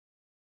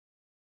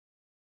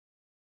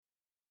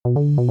Your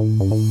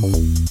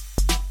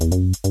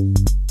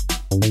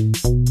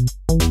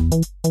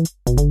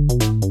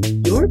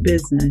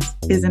business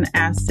is an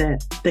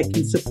asset that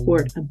can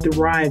support a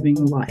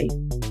thriving life.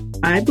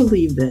 I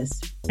believe this,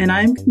 and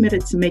I am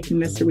committed to making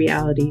this a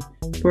reality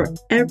for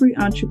every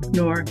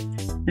entrepreneur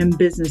and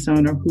business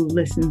owner who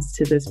listens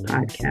to this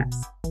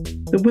podcast.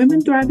 The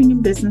Women Thriving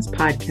in Business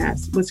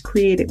podcast was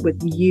created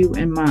with you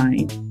in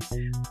mind.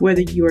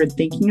 Whether you are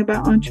thinking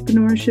about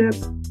entrepreneurship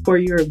or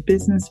you're a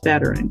business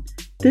veteran,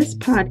 this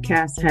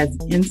podcast has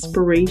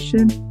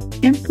inspiration,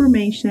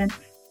 information,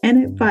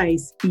 and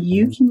advice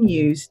you can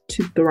use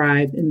to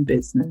thrive in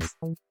business.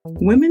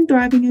 Women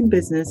Thriving in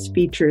Business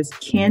features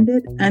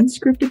candid,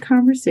 unscripted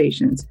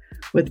conversations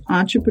with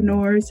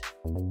entrepreneurs,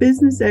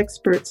 business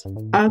experts,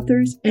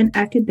 authors, and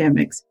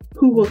academics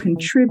who will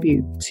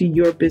contribute to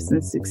your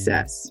business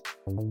success.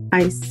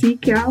 I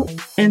seek out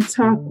and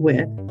talk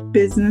with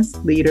business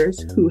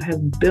leaders who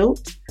have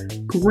built,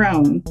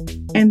 grown,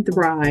 and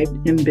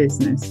thrived in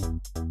business.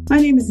 My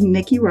name is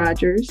Nikki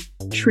Rogers,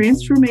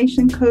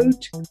 transformation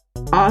coach,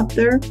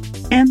 author,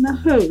 and the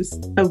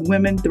host of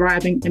Women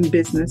Thriving in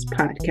Business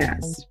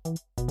podcast.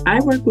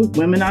 I work with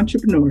women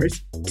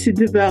entrepreneurs to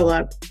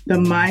develop the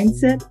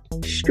mindset,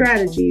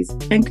 strategies,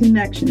 and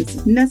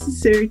connections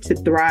necessary to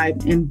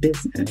thrive in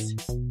business.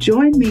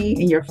 Join me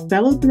and your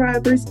fellow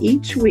thrivers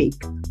each week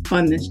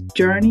on this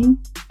journey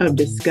of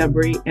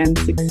discovery and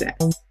success.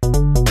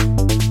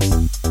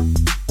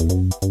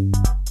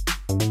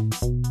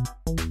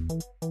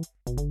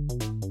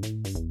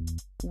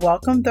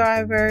 Welcome,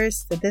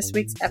 Thrivers, to this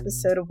week's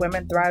episode of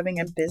Women Thriving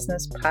in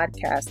Business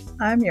podcast.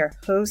 I'm your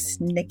host,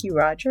 Nikki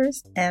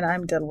Rogers, and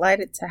I'm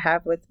delighted to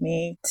have with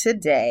me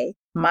today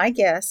my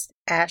guest,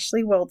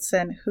 Ashley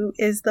Wilson, who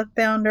is the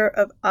founder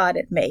of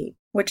AuditMate,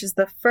 which is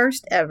the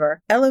first ever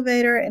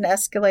elevator and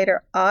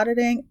escalator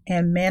auditing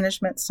and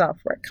management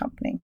software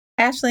company.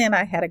 Ashley and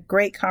I had a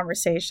great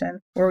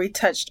conversation where we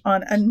touched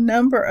on a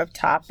number of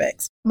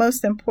topics,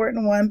 most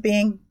important one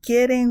being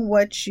getting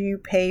what you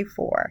pay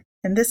for.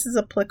 And this is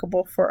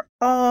applicable for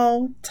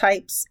all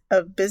types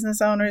of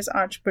business owners,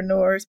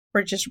 entrepreneurs,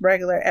 or just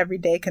regular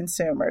everyday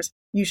consumers.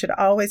 You should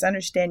always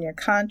understand your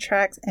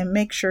contracts and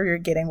make sure you're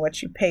getting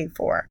what you pay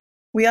for.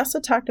 We also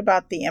talked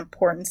about the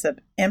importance of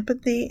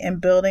empathy in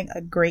building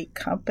a great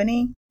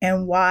company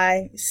and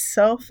why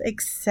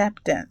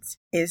self-acceptance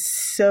is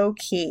so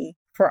key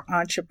for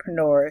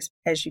entrepreneurs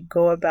as you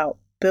go about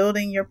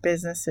building your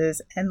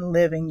businesses and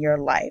living your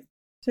life.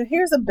 So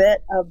here's a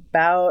bit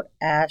about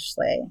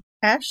Ashley.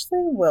 Ashley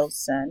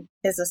Wilson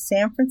is a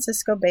San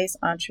Francisco-based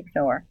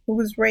entrepreneur who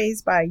was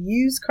raised by a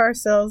used car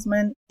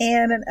salesman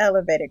and an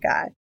elevator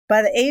guy.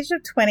 By the age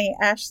of 20,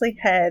 Ashley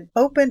had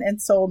opened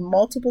and sold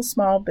multiple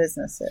small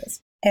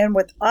businesses. And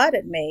with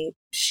AuditMate,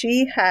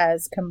 she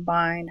has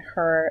combined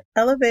her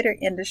elevator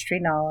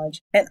industry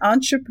knowledge and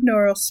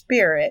entrepreneurial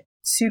spirit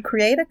to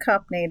create a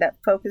company that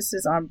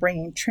focuses on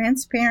bringing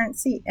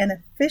transparency and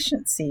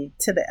efficiency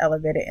to the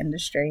elevator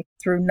industry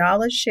through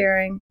knowledge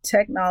sharing,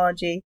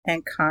 technology,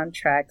 and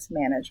contracts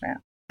management.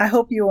 I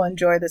hope you will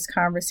enjoy this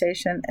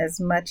conversation as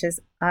much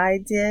as I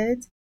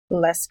did.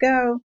 Let's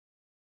go.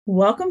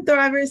 Welcome,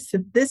 Thrivers,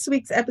 to this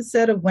week's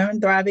episode of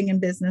Women Thriving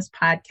in Business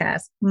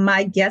podcast.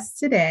 My guest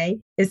today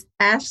is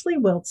Ashley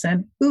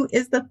Wilson, who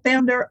is the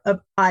founder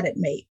of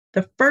AuditMate,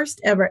 the first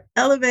ever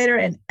elevator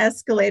and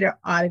escalator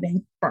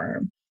auditing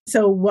firm.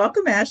 So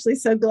welcome, Ashley.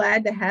 So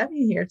glad to have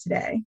you here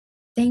today.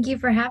 Thank you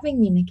for having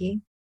me,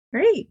 Nikki.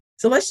 Great.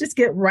 So let's just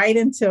get right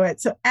into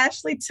it. So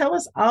Ashley, tell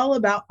us all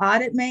about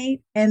AuditMate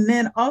and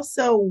then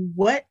also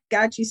what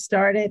got you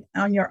started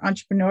on your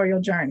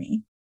entrepreneurial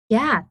journey.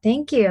 Yeah,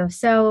 thank you.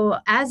 So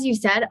as you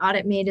said,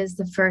 AuditMate is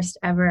the first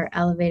ever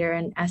elevator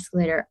and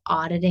escalator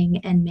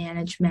auditing and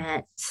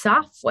management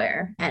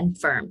software and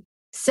firm.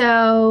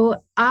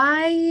 So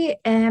I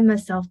am a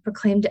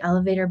self-proclaimed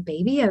elevator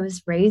baby. I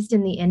was raised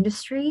in the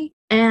industry,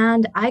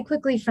 and I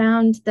quickly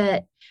found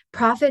that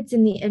profits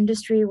in the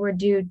industry were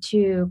due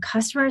to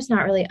customers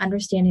not really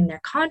understanding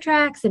their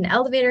contracts and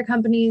elevator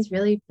companies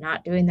really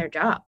not doing their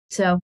job.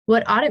 So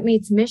what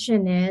AuditMate's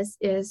mission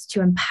is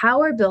to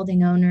empower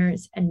building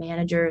owners and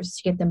managers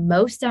to get the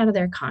most out of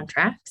their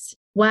contracts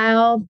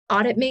while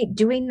AuditMate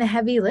doing the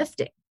heavy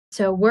lifting.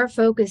 So we're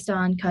focused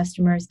on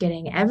customers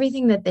getting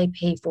everything that they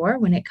pay for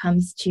when it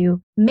comes to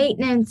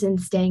maintenance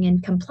and staying in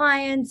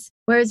compliance,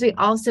 whereas we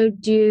also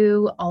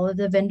do all of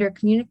the vendor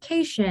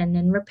communication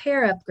and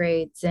repair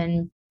upgrades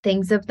and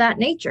things of that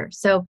nature.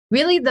 So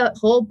really the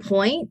whole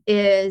point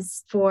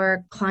is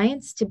for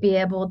clients to be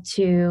able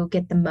to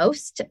get the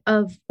most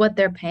of what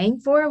they're paying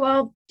for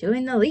while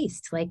doing the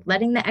least, like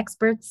letting the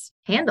experts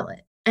handle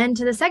it. And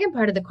to the second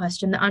part of the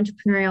question, the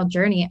entrepreneurial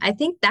journey, I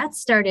think that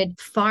started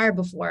far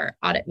before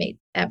AuditMate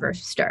ever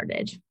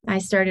started. I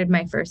started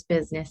my first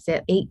business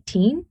at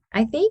 18,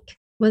 I think,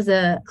 was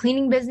a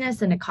cleaning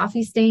business and a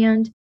coffee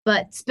stand.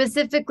 But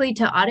specifically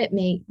to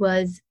AuditMate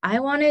was I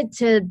wanted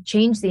to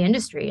change the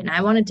industry and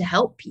I wanted to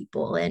help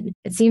people. And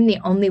it seemed the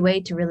only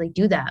way to really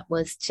do that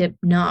was to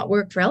not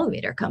work for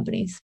elevator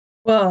companies.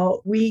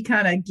 Well, we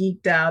kind of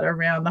geeked out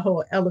around the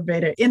whole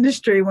elevator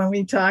industry when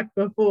we talked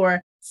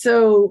before.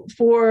 So,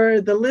 for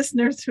the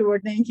listeners who are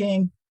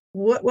thinking,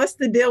 what's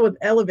the deal with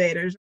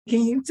elevators?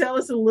 Can you tell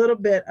us a little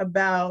bit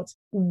about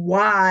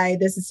why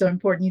this is so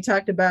important? You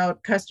talked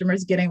about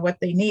customers getting what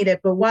they needed,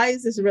 but why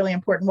is this really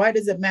important? Why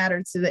does it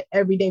matter to the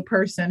everyday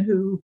person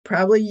who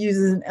probably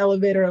uses an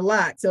elevator a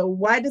lot? So,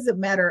 why does it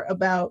matter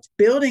about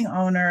building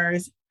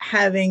owners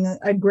having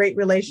a great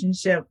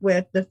relationship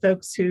with the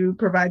folks who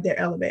provide their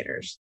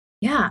elevators?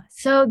 Yeah.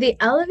 So the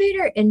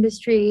elevator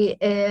industry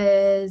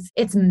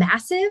it's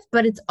massive,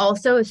 but it's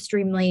also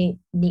extremely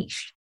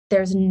niche.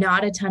 There's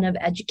not a ton of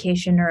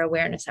education or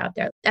awareness out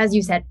there. As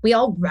you said, we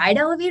all ride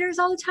elevators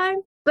all the time,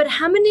 but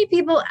how many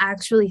people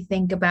actually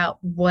think about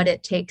what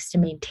it takes to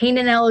maintain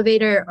an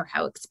elevator or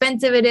how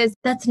expensive it is?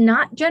 That's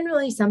not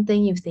generally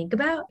something you think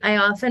about. I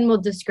often will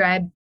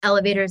describe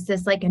elevators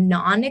as like a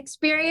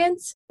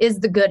non-experience is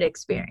the good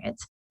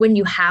experience. When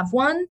you have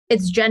one,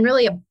 it's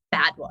generally a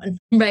bad one,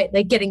 right?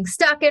 Like getting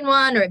stuck in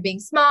one or it being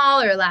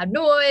small or a loud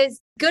noise.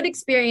 Good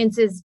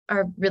experiences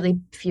are really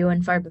few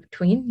and far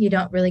between. You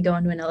don't really go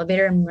into an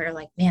elevator and we're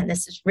like, man,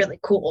 this is really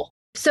cool.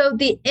 So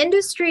the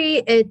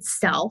industry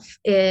itself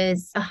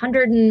is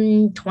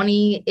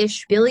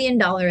 $120-ish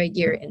billion a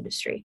year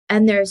industry.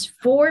 And there's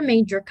 4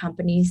 major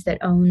companies that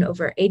own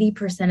over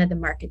 80% of the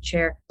market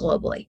share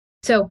globally.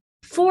 So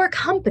 4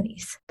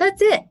 companies,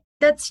 that's it.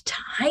 That's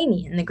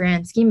tiny in the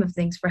grand scheme of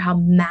things for how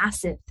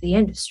massive the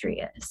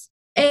industry is.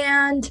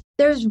 And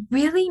there's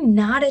really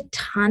not a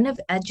ton of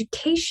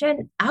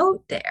education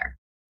out there.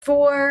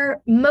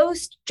 For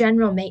most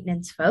general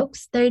maintenance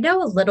folks, they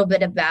know a little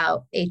bit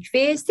about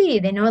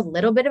HVAC. They know a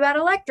little bit about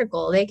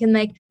electrical. They can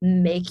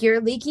make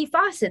your leaky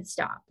faucet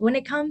stop. When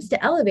it comes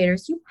to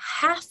elevators, you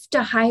have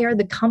to hire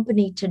the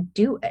company to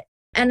do it.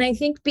 And I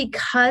think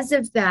because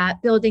of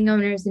that, building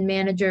owners and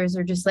managers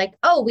are just like,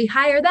 oh, we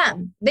hire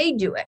them. They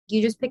do it.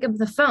 You just pick up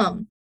the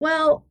phone.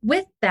 Well,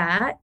 with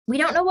that, we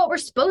don't know what we're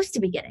supposed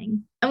to be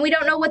getting, and we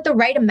don't know what the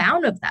right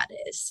amount of that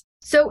is.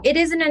 So it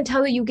isn't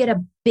until you get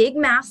a big,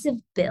 massive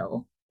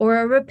bill or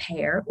a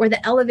repair or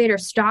the elevator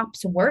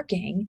stops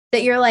working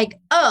that you're like,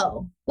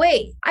 oh,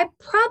 wait, I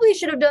probably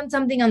should have done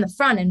something on the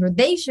front end, or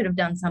they should have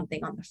done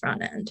something on the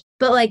front end.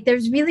 But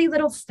there's really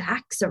little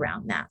facts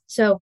around that.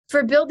 So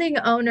for building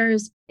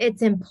owners,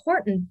 it's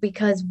important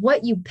because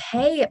what you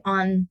pay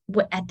on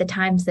at the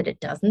times that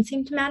it doesn't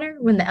seem to matter,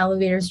 when the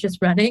elevator is just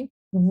running,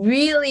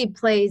 really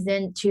plays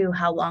into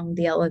how long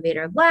the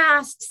elevator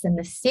lasts and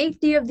the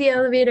safety of the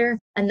elevator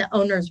and the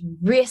owner's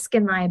risk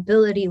and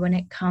liability when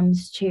it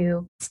comes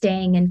to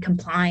staying in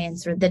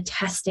compliance or the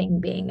testing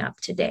being up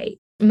to date.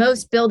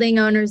 Most building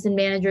owners and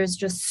managers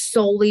just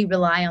solely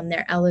rely on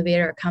their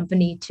elevator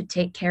company to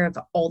take care of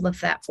all of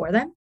that for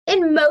them.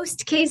 In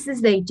most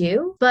cases, they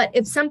do. But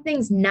if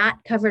something's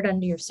not covered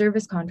under your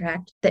service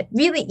contract that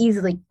really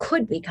easily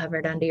could be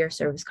covered under your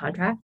service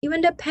contract, you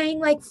end up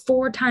paying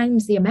 4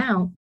 times the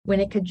amount when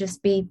it could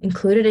just be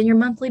included in your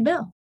monthly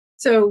bill.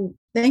 So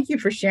thank you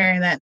for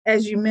sharing that.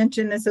 As you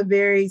mentioned, it's a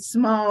very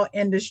small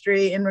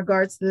industry in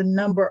regards to the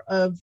number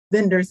of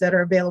vendors that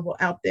are available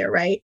out there,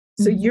 right?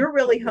 So you're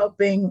really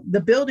helping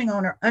the building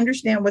owner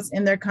understand what's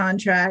in their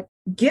contract,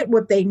 get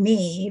what they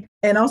need,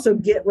 and also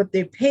get what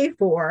they pay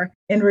for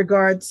in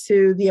regards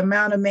to the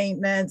amount of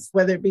maintenance,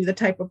 whether it be the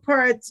type of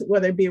parts,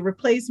 whether it be a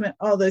replacement,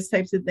 all those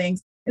types of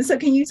things. And so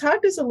can you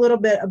talk to us a little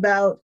bit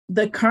about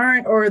the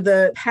current or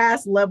the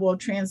past level of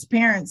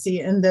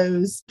transparency in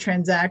those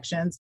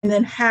transactions, and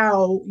then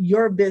how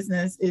your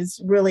business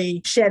is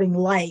really shedding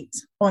light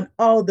on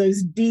all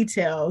those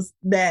details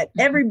that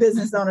every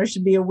business owner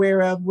should be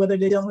aware of, whether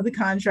they're dealing with a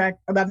contract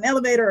about an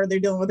elevator or they're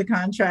dealing with a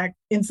contract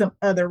in some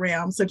other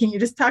realm. So can you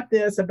just talk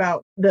to us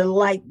about the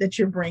light that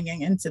you're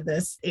bringing into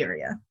this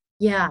area?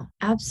 Yeah,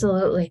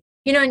 absolutely.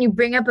 And you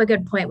bring up a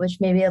good point, which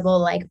maybe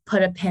we'll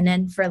put a pin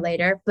in for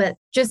later, but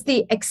just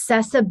the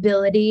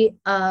accessibility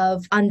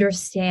of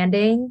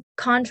understanding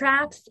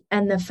contracts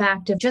and the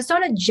fact of just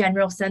on a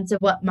general sense of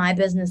what my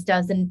business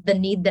does and the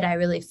need that I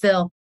really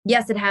fill.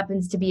 Yes, it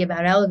happens to be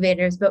about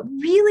elevators, but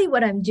really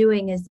what I'm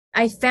doing is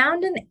I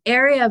found an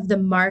area of the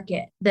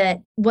market that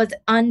was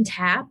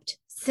untapped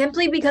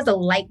simply because a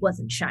light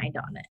wasn't shined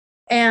on it.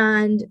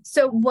 And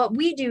so what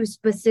we do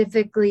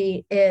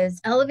specifically is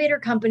elevator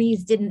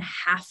companies didn't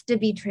have to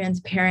be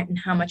transparent in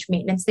how much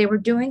maintenance they were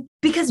doing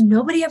because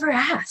nobody ever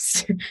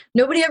asked.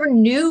 Nobody ever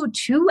knew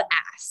to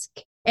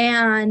ask.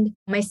 And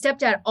my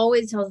stepdad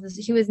always tells this.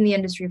 He was in the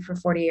industry for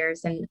 40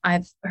 years, and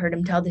I've heard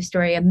him tell the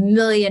story a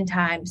million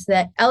times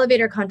that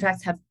elevator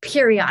contracts have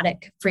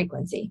periodic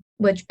frequency,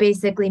 which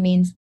basically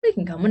means we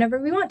can come whenever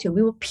we want to.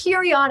 We will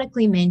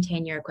periodically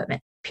maintain your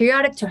equipment.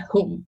 Periodic to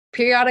whom?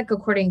 Periodic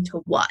according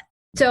to what?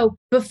 So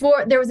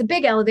before, there was a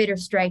big elevator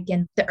strike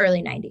in the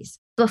early 90s.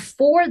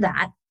 Before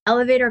that,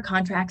 elevator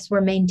contracts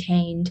were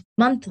maintained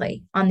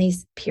monthly on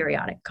these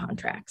periodic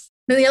contracts.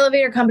 Now, the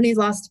elevator companies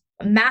lost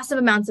massive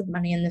amounts of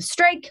money in the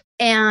strike,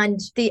 and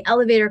the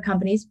elevator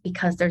companies,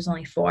 because there's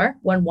only 4,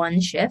 when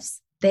one shifts,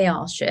 they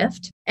all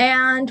shift,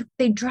 and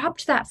they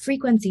dropped that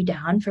frequency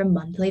down from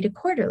monthly to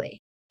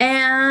quarterly.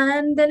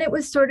 And then it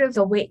was sort of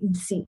a wait and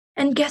see.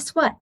 And guess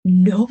what?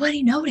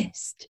 Nobody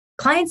noticed.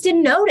 Clients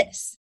didn't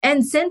notice.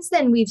 And since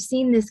then, we've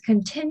seen this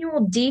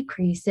continual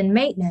decrease in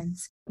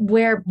maintenance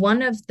where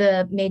one of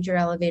the major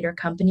elevator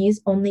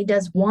companies only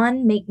does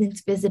one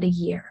maintenance visit a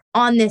year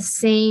on this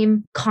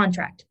same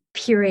contract,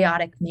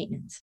 periodic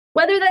maintenance.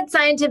 Whether that's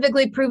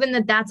scientifically proven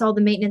that that's all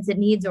the maintenance it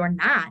needs or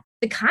not,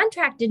 the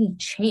contract didn't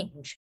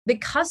change. The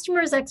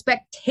customer's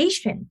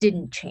expectation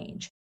didn't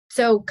change.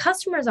 So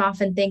customers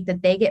often think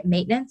that they get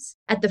maintenance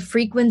at the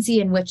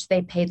frequency in which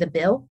they pay the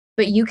bill,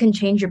 but you can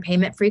change your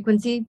payment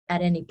frequency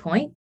at any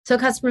point. So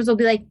customers will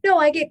be like, no,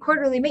 I get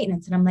quarterly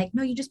maintenance. And I'm like,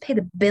 no, you just pay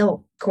the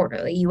bill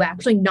quarterly. You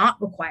actually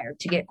not required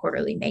to get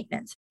quarterly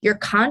maintenance. Your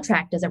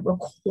contract doesn't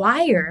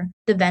require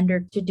the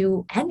vendor to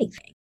do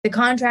anything. The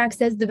contract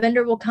says the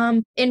vendor will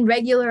come in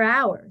regular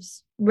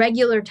hours,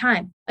 regular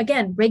time.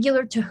 Again,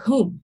 regular to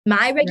whom?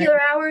 My regular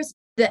hours,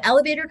 the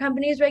elevator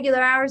company's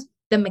regular hours,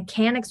 the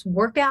mechanics'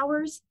 work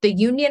hours, the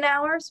union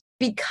hours.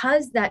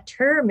 Because that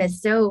term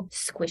is so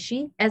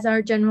squishy, as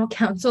our general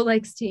counsel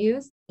likes to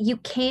use, you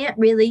can't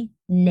really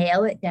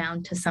nail it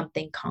down to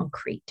something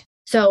concrete.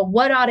 So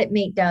what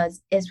AuditMate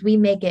does is we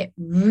make it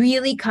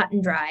really cut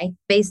and dry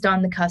based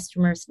on the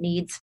customer's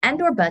needs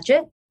and or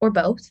budget or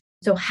both.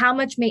 So how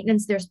much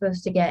maintenance they're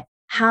supposed to get,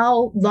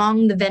 how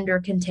long the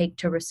vendor can take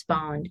to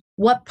respond,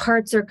 what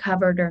parts are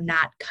covered or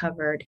not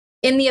covered.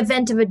 In the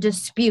event of a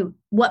dispute,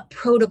 what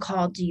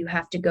protocol do you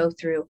have to go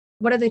through?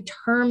 What are the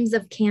terms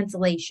of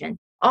cancellation?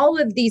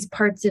 All of these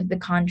parts of the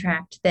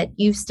contract that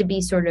used to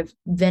be sort of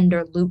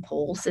vendor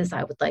loopholes, as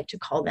I would like to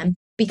call them,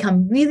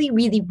 become really,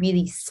 really,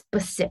 really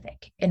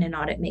specific in an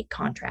AuditMate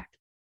contract.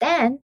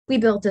 Then we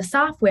built a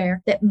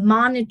software that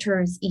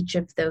monitors each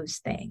of those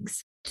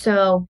things.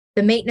 So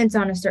the maintenance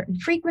on a certain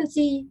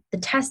frequency, the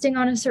testing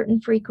on a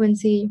certain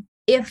frequency.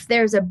 If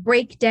there's a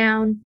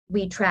breakdown,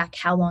 we track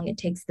how long it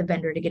takes the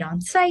vendor to get on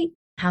site,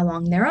 how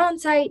long they're on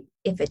site,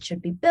 if it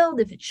should be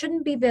billed, if it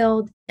shouldn't be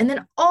billed. And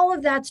then all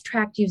of that's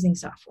tracked using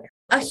software.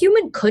 A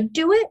human could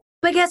do it,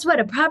 but guess what?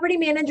 A property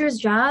manager's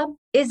job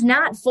is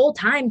not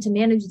full-time to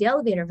manage the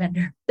elevator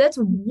vendor. That's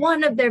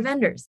one of their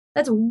vendors.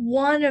 That's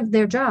one of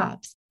their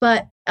jobs.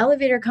 But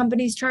elevator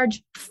companies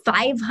charge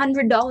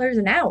 $500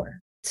 an hour.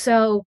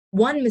 So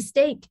one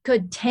mistake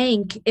could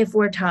tank if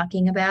we're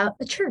talking about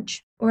a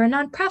church or a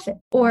nonprofit,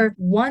 or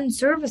one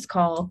service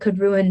call could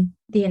ruin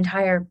the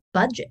entire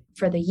budget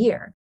for the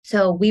year.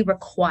 So we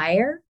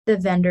require the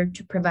vendor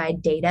to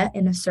provide data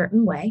in a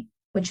certain way,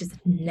 which has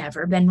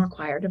never been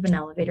required of an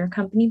elevator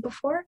company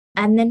before.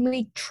 And then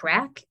we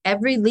track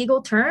every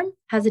legal term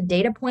has a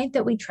data point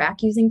that we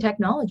track using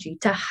technology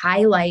to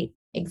highlight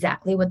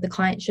exactly what the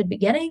client should be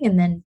getting and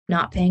then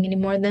not paying any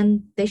more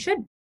than they should.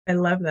 I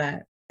love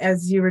that.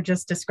 As you were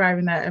just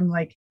describing that, I'm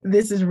like,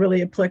 this is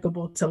really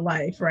applicable to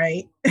life,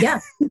 right?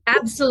 Yeah,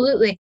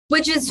 absolutely.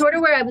 Which is sort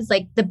of where I was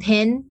like, the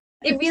pin,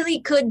 it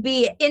really could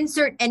be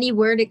insert any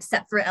word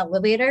except for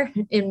elevator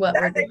in what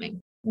we're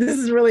doing. This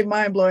is really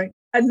mind blowing.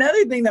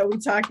 Another thing that we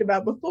talked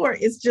about before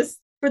is just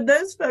for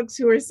those folks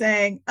who are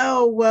saying,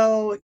 oh,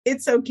 well,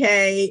 it's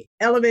okay.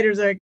 Elevators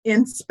are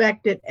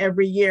inspected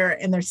every year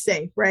and they're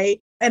safe, right?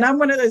 And I'm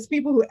one of those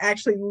people who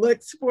actually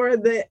looks for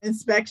the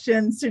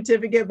inspection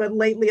certificate, but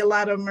lately a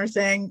lot of them are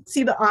saying,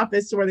 see the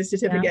office for the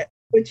certificate. Yeah.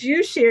 But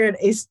you shared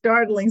a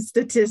startling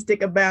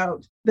statistic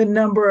about the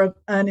number of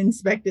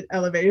uninspected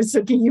elevators.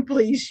 So can you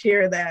please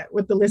share that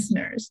with the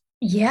listeners?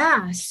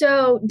 Yeah.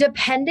 So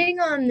depending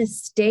on the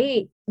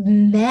state,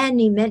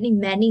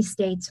 many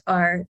states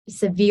are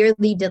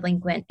severely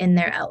delinquent in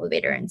their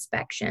elevator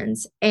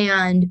inspections.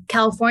 And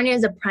California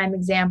is a prime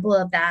example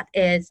of that.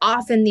 Is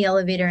often the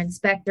elevator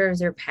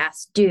inspectors are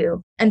past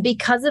due. And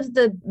because of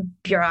the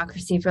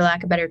bureaucracy, for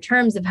lack of better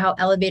terms, of how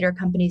elevator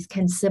companies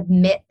can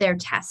submit their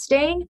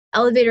testing,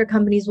 elevator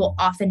companies will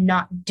often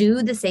not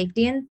do the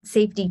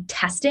safety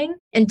testing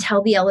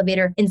until the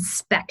elevator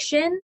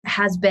inspection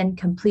has been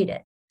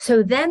completed.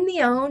 So then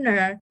the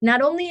owner,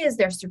 not only is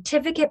their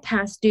certificate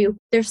past due,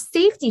 their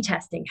safety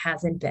testing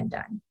hasn't been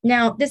done.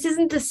 Now, this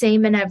isn't the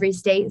same in every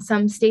state.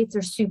 Some states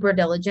are super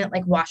diligent,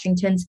 like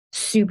Washington's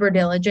super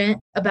diligent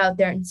about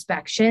their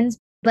inspections.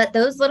 But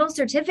those little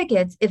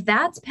certificates, if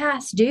that's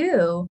past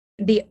due,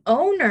 the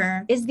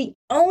owner is the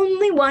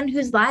only one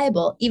who's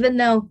liable, even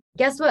though,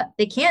 guess what?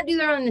 They can't do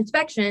their own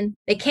inspection.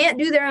 They can't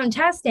do their own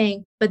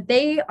testing, but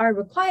they are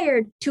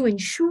required to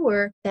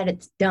ensure that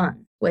it's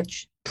done,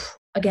 which,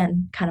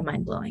 again, kind of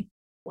mind-blowing.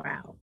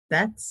 Wow.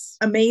 That's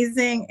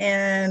amazing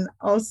and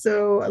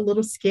also a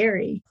little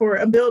scary for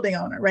a building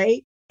owner,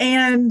 right?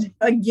 And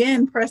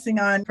again, pressing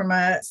on from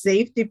a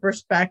safety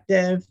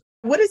perspective,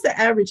 what is the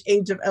average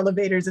age of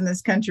elevators in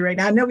this country right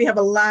now? I know we have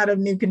a lot of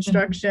new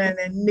construction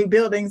and new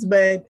buildings,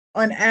 but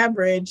on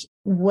average,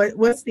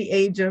 what's the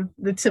age of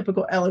the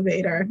typical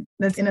elevator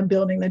that's in a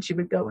building that you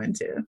would go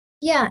into?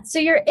 Yeah, so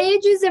your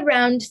age is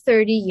around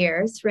 30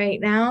 years right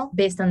now,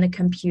 based on the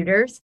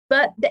computers,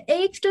 but the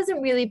age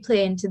doesn't really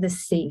play into the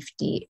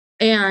safety.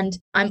 And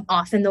I'm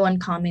often the one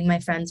calming my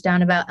friends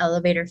down about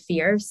elevator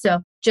fear. So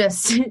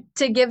just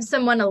to give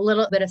someone a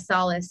little bit of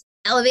solace,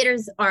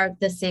 Elevators are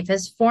the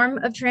safest form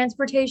of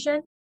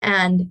transportation,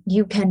 and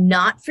you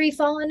cannot free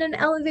fall in an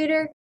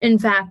elevator. In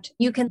fact,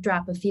 you can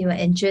drop a few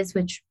inches,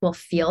 which will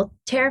feel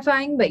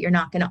terrifying, but you're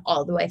not going to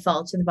all the way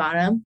fall to the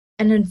bottom.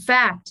 And in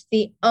fact,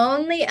 the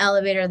only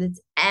elevator that's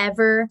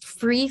ever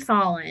free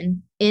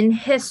fallen in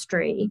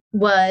history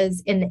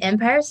was in the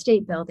Empire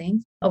State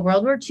Building. A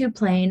World War II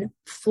plane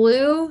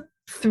flew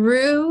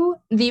through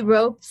the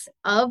ropes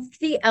of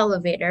the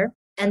elevator,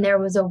 and there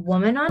was a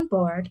woman on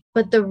board,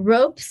 but the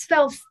ropes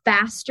fell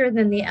faster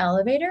than the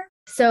elevator.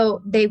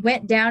 So they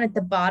went down at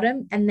the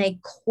bottom and they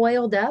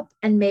coiled up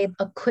and made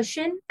a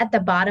cushion at the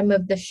bottom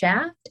of the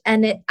shaft,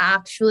 and it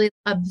actually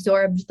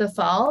absorbed the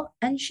fall,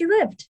 and she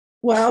lived.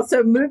 Wow.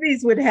 So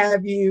movies would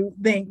have you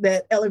think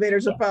that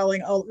elevators are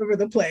falling all over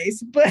the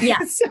place. But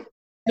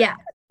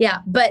Yeah.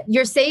 But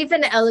you're safe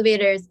in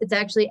elevators. It's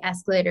actually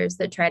escalators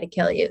that try to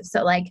kill you.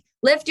 So like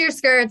lift your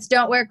skirts,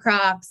 don't wear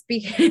Crocs.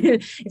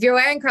 If you're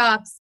wearing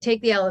Crocs,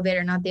 take the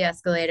elevator, not the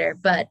escalator.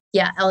 But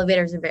yeah,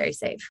 elevators are very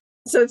safe.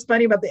 So it's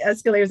funny about the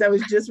escalators. I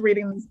was just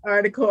reading this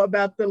article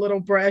about the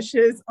little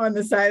brushes on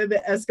the side of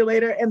the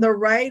escalator, and the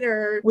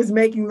writer was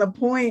making the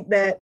point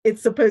that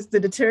it's supposed to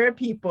deter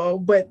people,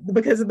 but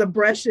because of the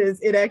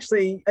brushes, it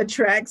actually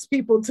attracts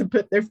people to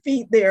put their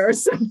feet there or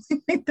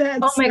something like that.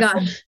 Oh my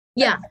gosh.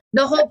 Yeah.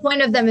 The whole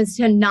point of them is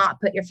to not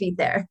put your feet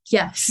there.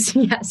 Yes.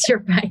 Yes,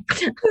 you're right.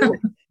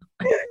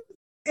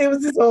 It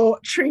was this whole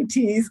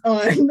treatise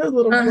on the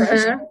little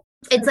brush.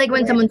 It's like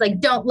when someone's like,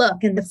 don't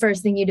look, and the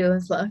first thing you do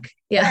is look.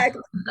 Yeah.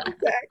 Exactly.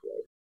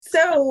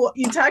 So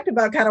you talked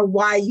about kind of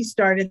why you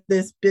started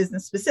this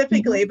business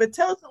specifically, but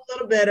tell us a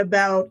little bit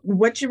about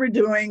what you were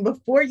doing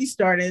before you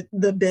started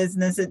the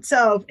business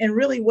itself, and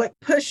really what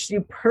pushed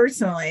you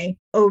personally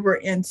over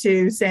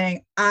into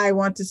saying, I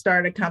want to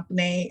start a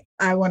company.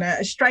 I want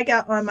to strike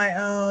out on my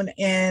own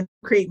and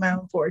create my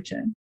own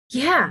fortune.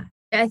 Yeah.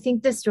 I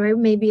think the story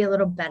may be a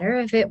little better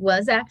if it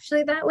was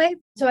actually that way.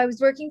 So I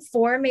was working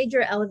for a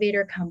major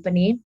elevator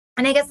company.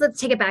 And I guess let's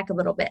take it back a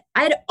little bit.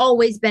 I had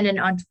always been an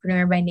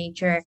entrepreneur by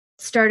nature.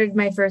 Started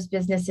my first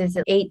businesses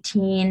at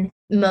 18,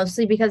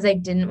 mostly because I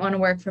didn't want to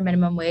work for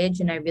minimum wage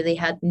and I really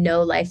had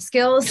no life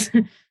skills.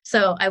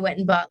 So I went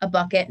and bought a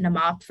bucket and a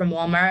mop from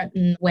Walmart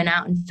and went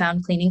out and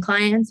found cleaning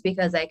clients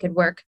because I could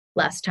work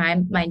less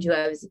time. Mind you,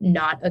 I was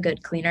not a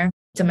good cleaner.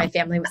 So my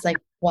family was like,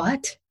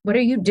 what are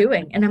you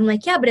doing? And I'm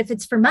like, yeah, but if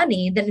it's for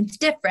money, then it's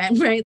different,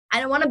 right?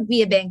 I don't want to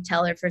be a bank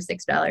teller for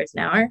 $6 an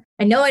hour.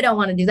 I know I don't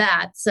want to do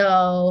that.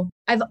 So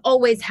I've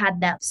always had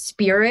that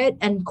spirit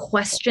and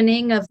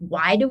questioning of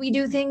why do we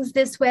do things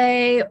this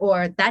way?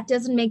 Or that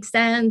doesn't make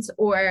sense,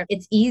 or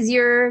it's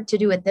easier to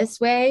do it this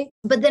way.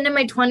 But then in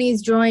my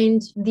 20s,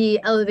 joined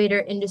the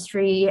elevator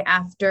industry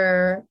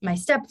after my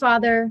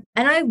stepfather,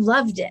 and I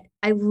loved it.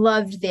 I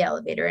loved the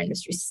elevator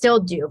industry, still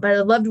do, but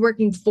I loved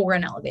working for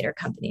an elevator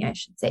company, I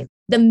should say.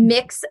 The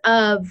mix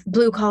of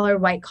blue collar,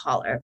 white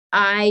collar.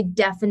 I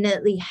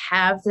definitely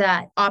have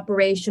that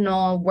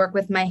operational work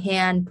with my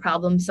hand,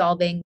 problem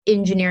solving,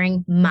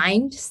 engineering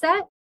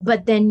mindset.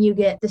 But then you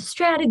get the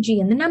strategy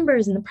and the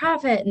numbers and the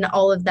profit and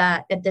all of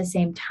that at the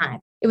same time.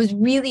 It was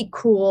really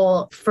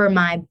cool for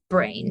my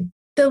brain.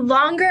 The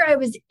longer I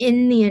was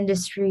in the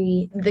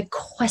industry, the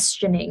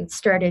questioning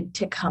started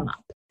to come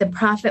up. The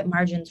profit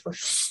margins were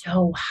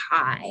so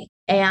high.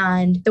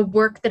 And the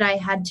work that I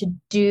had to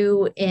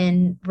do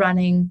in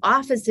running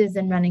offices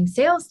and running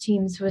sales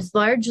teams was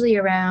largely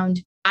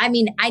around, I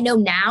know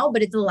now,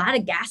 but it's a lot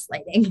of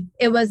gaslighting.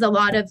 It was a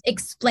lot of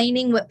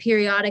explaining what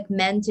periodic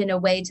meant in a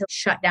way to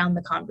shut down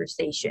the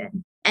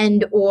conversation.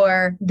 And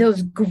or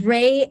those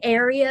gray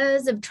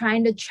areas of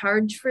trying to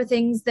charge for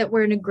things that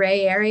were in a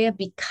gray area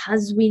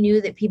because we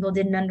knew that people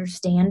didn't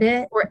understand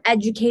it, or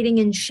educating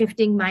and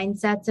shifting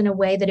mindsets in a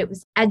way that it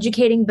was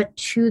educating, but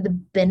to the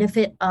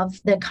benefit of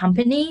the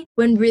company,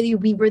 when really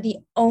we were the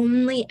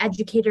only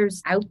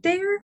educators out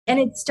there. And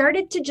it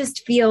started to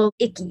just feel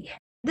icky.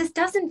 This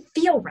doesn't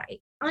feel right.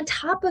 On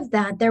top of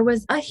that, there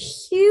was a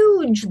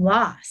huge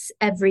loss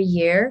every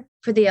year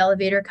for the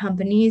elevator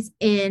companies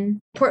in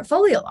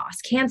portfolio loss,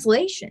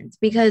 cancellations,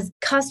 because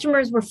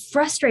customers were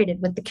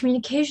frustrated with the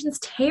communications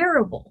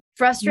terrible,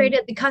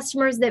 frustrated the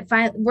customers that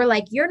were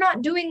like, you're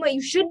not doing what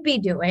you should be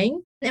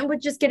doing, and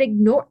would just get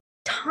ignored.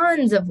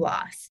 Tons of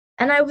loss.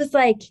 And I was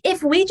like,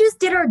 if we just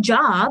did our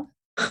job,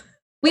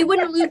 we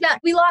wouldn't lose that.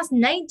 We lost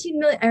 19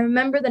 million. I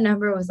remember the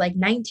number was like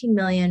 19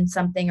 million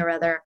something or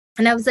other.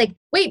 And I was like,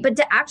 wait, but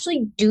to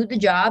actually do the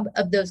job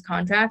of those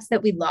contracts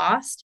that we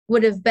lost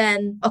would have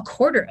been a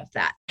quarter of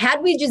that.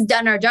 Had we just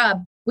done our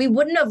job, we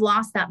wouldn't have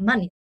lost that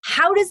money.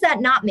 How does that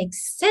not make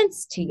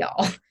sense to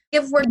y'all?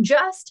 If we're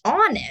just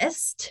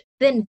honest,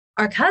 then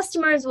our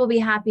customers will be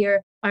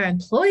happier, our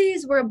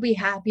employees will be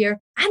happier,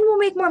 and we'll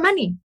make more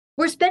money.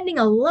 We're spending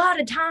a lot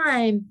of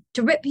time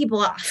to rip people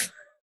off.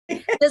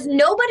 Does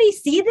nobody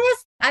see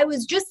this? I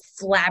was just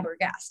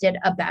flabbergasted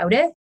about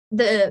it.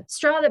 The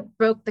straw that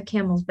broke the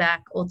camel's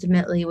back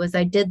ultimately was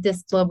I did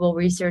this global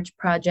research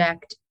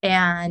project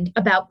and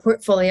about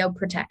portfolio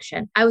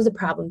protection. I was a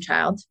problem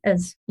child,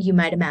 as you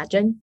might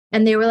imagine.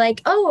 And they were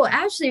like, oh,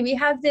 Ashley, we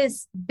have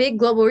this big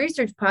global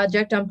research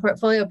project on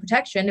portfolio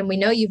protection. And we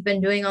know you've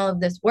been doing all of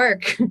this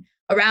work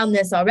around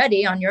this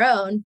already on your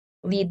own.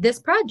 Lead this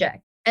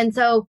project. And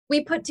so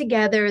we put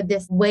together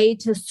this way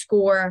to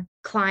score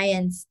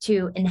clients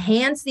to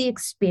enhance the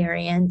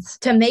experience,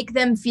 to make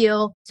them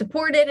feel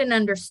supported and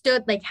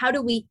understood. Like, how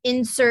do we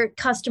insert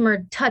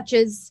customer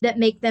touches that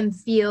make them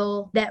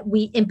feel that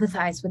we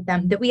empathize with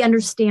them, that we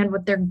understand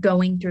what they're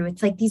going through?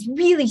 It's like these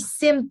really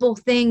simple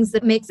things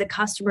that makes a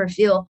customer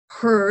feel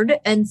heard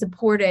and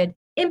supported.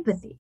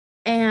 Empathy.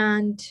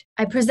 And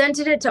I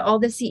presented it to all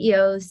the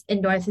CEOs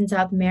in North and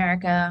South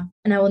America.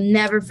 And I will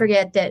never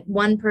forget that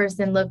one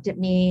person looked at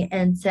me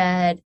and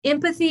said,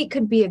 empathy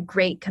could be a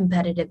great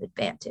competitive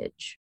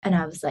advantage. And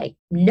I was like,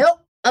 nope,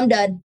 I'm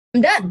done.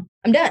 I'm done.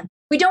 I'm done.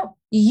 We don't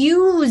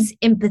use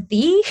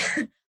empathy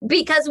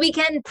because we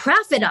can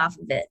profit off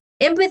of it.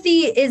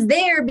 Empathy is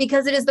there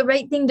because it is the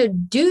right thing to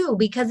do,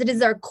 because it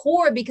is our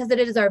core, because it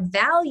is our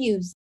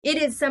values. It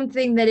is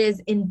something that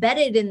is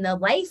embedded in the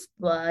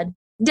lifeblood.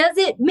 Does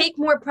it make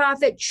more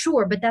profit?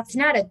 Sure, but that's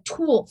not a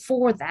tool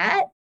for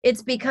that.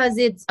 It's because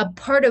it's a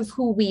part of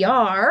who we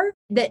are,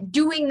 that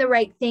doing the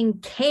right thing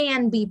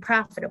can be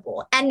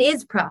profitable and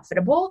is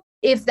profitable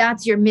if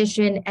that's your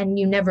mission and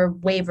you never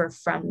waver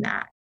from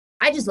that.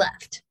 I just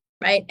left,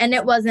 right? And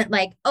it wasn't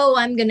like, oh,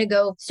 I'm going to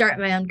go start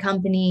my own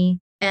company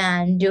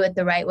and do it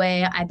the right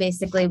way. I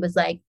basically was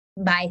like,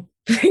 bye.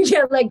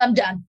 Yeah, like, I'm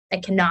done.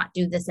 I cannot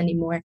do this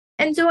anymore.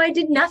 And so I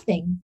did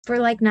nothing for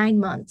like 9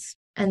 months.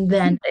 And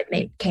then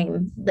it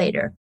came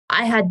later.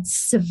 I had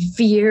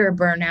severe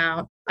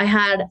burnout. I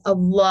had a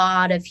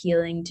lot of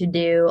healing to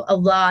do, a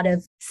lot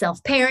of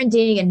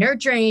self-parenting and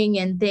nurturing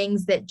and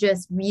things that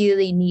just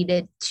really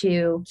needed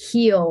to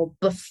heal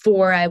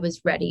before I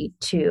was ready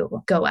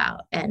to go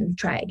out and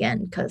try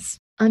again. Because,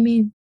 I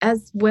mean,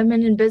 as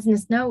women in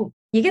business know,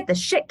 you get the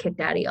shit kicked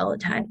out of you all the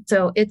time.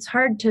 So it's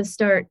hard to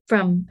start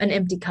from an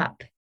empty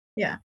cup.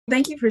 Yeah.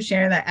 Thank you for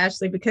sharing that,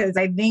 Ashley, because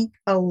I think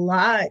a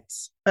lot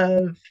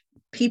of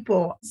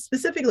people,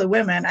 specifically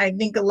women, I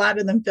think a lot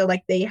of them feel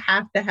like they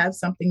have to have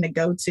something to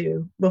go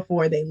to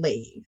before they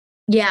leave.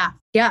 Yeah.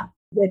 Yeah.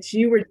 That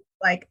you were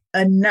like,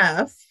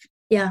 enough.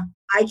 Yeah.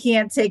 I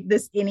can't take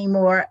this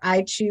anymore.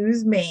 I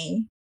choose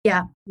me.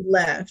 Yeah.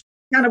 Left.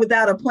 Kind of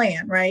without a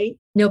plan, right?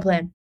 No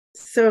plan.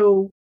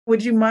 So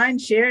would you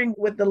mind sharing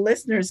with the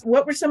listeners,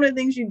 what were some of the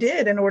things you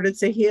did in order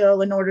to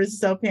heal, in order to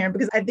self-parent?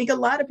 Because I think a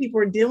lot of people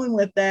are dealing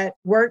with that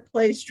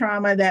workplace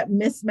trauma, that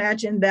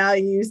mismatch in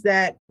values,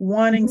 that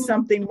wanting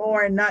something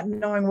more and not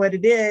knowing what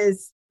it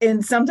is,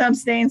 and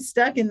sometimes staying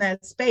stuck in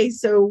that space.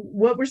 So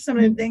what were some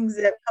of the things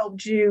that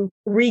helped you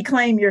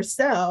reclaim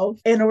yourself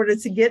in order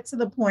to get to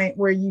the point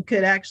where you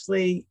could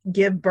actually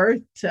give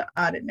birth to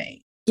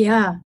AuditMate?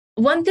 Yeah.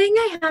 One thing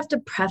I have to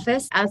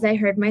preface, as I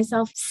heard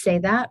myself say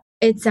that,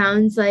 it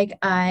sounds like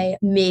I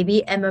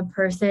maybe am a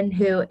person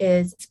who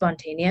is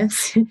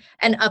spontaneous.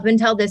 And up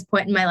until this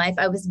point in my life,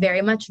 I was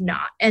very much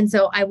not. And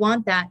so I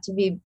want that to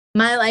be,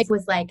 my life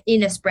was like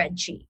in a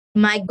spreadsheet.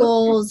 My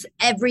goals,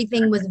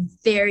 everything was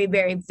very,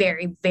 very,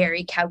 very,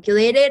 very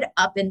calculated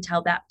up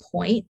until that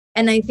point.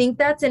 And I think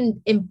that's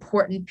an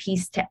important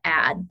piece to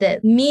add,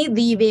 that me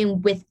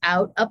leaving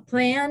without a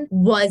plan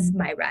was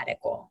my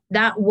radical.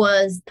 That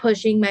was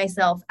pushing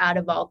myself out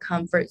of all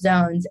comfort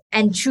zones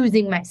and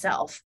choosing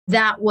myself.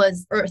 That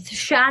was earth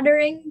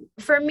shattering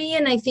for me.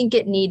 And I think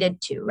it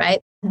needed to, right?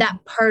 That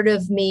part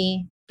of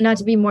me, not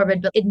to be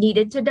morbid, but it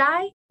needed to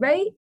die,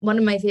 right? One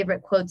of my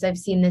favorite quotes I've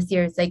seen this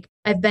year is like,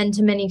 I've been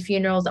to many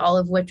funerals, all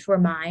of which were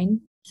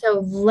mine.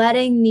 So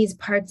letting these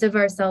parts of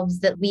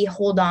ourselves that we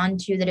hold on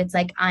to, that it's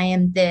like, I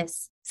am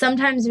this.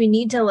 Sometimes we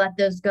need to let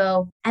those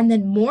go and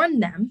then mourn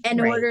them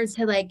in order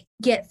to like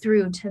get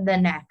through to the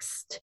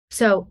next.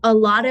 So a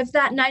lot of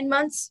that 9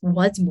 months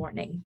was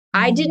mourning.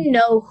 I didn't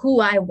know who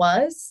I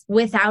was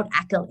without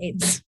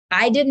accolades.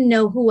 I didn't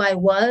know who I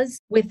was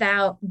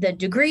without the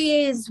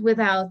degrees,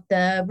 without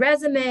the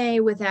resume,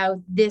 without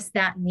this,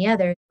 that, and the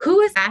other.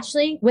 Who is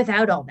Ashley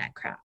without all that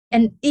crap?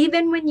 And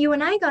even when you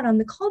and I got on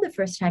the call the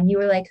first time, you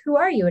were like, who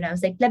are you? And I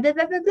was like, blah, blah,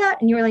 blah, blah, blah.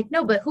 And you were like,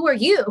 no, but who are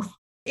you?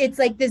 It's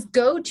like this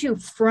go-to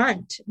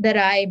front that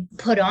I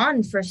put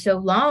on for so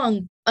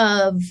long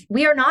of,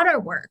 we are not our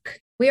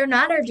work. We are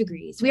not our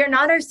degrees. We are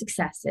not our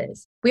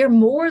successes. We are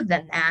more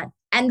than that.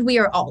 And we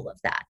are all of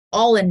that,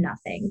 all and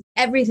nothing,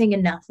 everything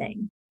and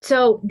nothing.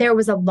 So there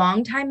was a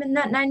long time in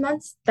that 9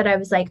 months that I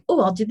was like,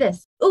 oh, I'll do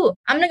this. Oh,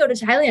 I'm going to go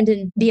to Thailand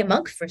and be a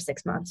monk for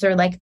 6 months. Or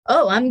like,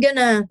 oh, I'm going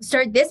to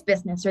start this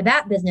business or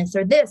that business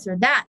or this or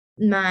that.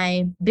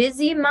 My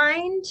busy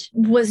mind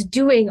was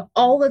doing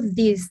all of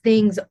these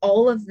things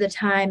all of the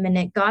time. And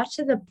it got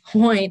to the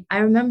point, I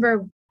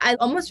remember I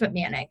almost went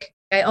manic.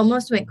 I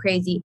almost went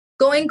crazy.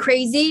 Going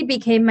crazy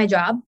became my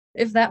job,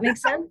 if that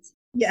makes sense.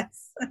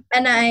 Yes.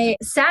 And I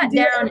sat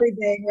down.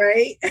 Everything,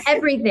 right?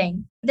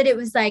 Everything. That it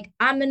was like,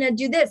 I'm going to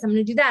do this. I'm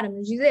going to do that. I'm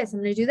going to do this. I'm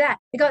going to do that.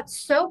 It got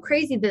so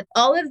crazy that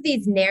all of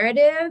these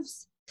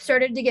narratives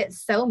started to get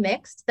so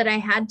mixed that I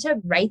had to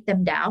write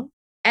them down.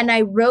 And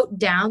I wrote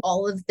down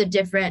all of the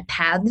different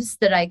paths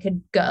that I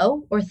could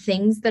go or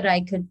things that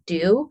I could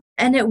do.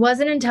 And it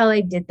wasn't until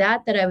I did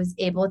that I was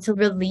able to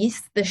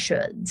release the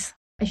shoulds.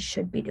 I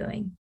should be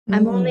doing.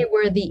 I'm only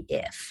worthy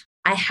if.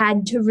 I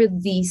had to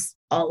release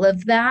all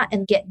of that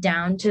and get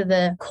down to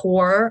the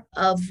core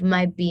of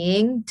my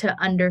being to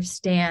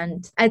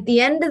understand. At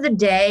the end of the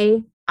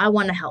day, I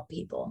want to help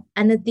people.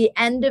 And at the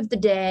end of the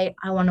day,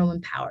 I want to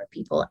empower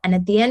people. And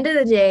at the end of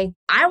the day,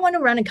 I want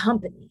to run a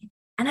company.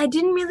 And I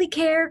didn't really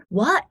care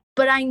what,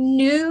 but I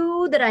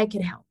knew that I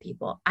could help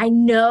people. I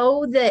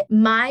know that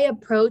my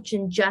approach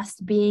and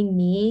just being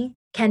me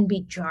can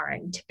be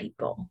jarring to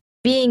people.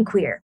 Being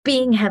queer,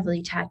 being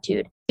heavily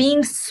tattooed,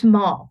 being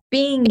small,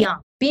 being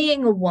young,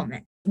 being a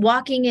woman,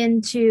 walking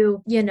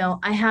into,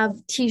 I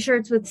have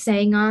t-shirts with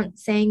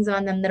sayings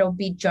on them that'll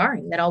be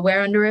jarring, that I'll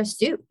wear under a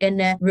suit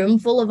in a room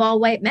full of all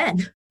white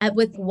men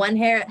with one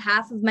hair,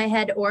 half of my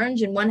head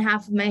orange and one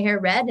half of my hair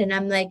red. And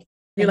I'm like,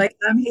 you're like,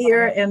 I'm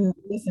here and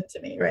listen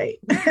to me, right?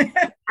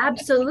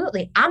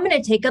 Absolutely. I'm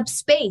going to take up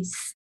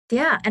space.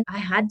 Yeah. And I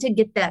had to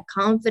get that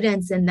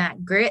confidence and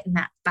that grit and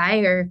that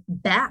fire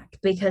back,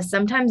 because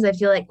sometimes I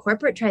feel like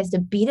corporate tries to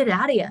beat it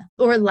out of you,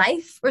 or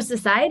life or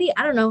society.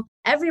 I don't know.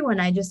 Everyone,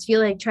 I just feel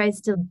like,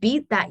 tries to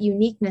beat that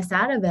uniqueness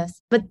out of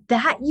us. But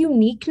that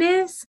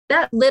uniqueness,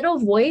 that little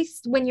voice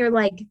when you're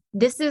like,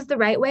 this is the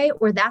right way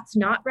or that's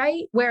not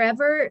right,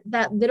 wherever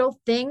that little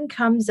thing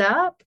comes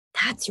up,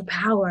 that's your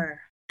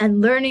power.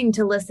 And learning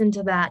to listen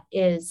to that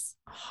is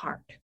hard.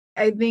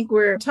 I think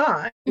we're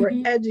taught,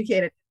 we're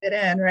educated to fit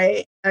in,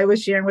 right? I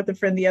was sharing with a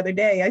friend the other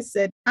day. I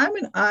said, I'm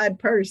an odd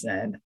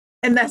person,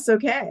 and that's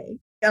okay.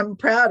 I'm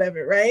proud of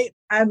it, right?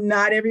 I'm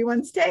not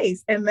everyone's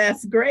taste. And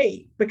that's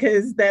great,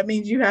 because that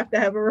means you have to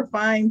have a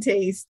refined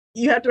taste.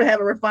 You have to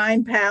have a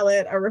refined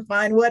palate, a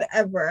refined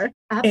whatever,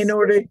 Absolutely. In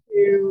order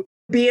to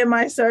be in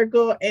my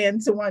circle and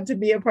to want to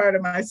be a part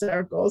of my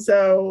circle.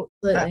 So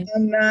I'm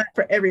not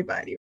for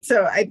everybody.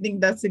 So I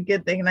think that's a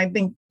good thing. And I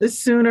think the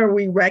sooner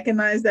we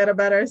recognize that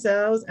about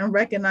ourselves and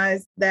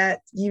recognize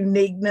that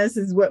uniqueness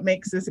is what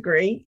makes us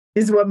great,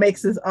 is what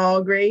makes us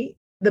all great,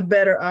 the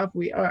better off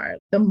we are,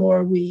 the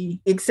more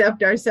we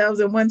accept ourselves.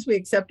 And once we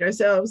accept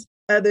ourselves,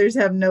 others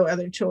have no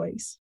other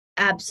choice.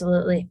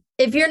 Absolutely.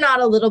 If you're not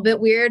a little bit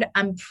weird,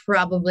 I'm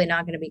probably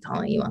not going to be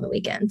calling you on the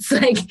weekends.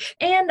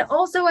 And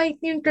also I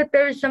think that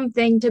there's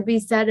something to be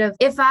said of,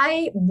 if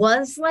I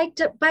was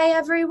liked by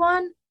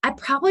everyone, I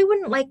probably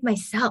wouldn't like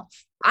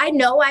myself. I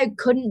know I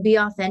couldn't be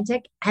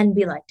authentic and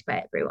be liked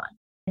by everyone.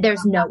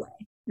 There's no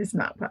way. It's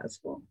not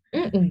possible.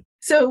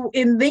 So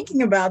in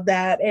thinking about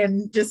that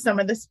and just some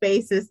of the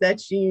spaces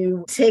that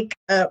you take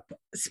up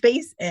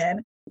space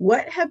in,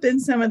 what have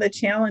been some of the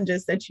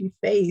challenges that you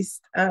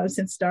faced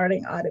since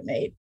starting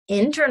AuditMate?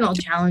 Internal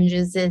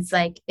challenges is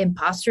like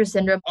imposter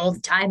syndrome all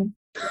the time.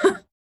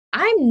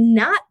 I'm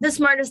not the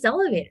smartest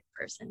elevator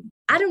person.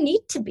 I don't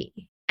need to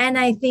be. And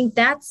I think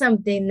that's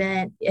something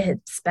that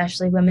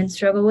especially women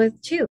struggle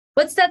with too.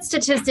 What's that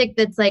statistic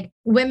that's like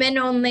women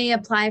only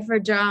apply for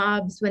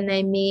jobs when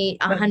they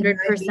meet 100%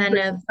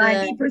 of the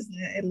 90%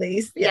 at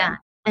least. Yeah.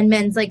 And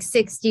men's like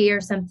 60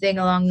 or something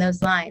along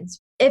those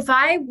lines. If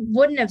I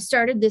wouldn't have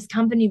started this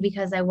company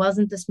because I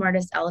wasn't the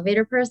smartest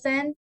elevator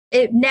person,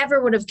 it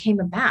never would have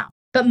came about.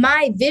 But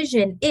my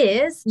vision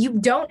is you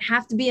don't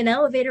have to be an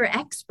elevator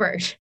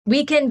expert.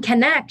 We can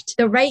connect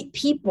the right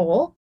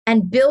people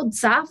and build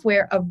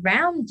software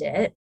around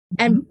it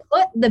and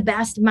put the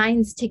best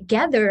minds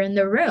together in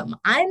the room.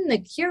 I'm the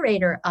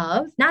curator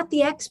of, not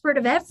the expert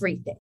of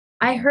everything.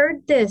 I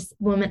heard this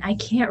woman, I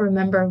can't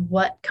remember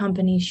what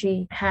company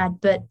she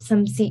had, but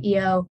some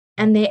CEO,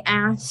 and they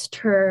asked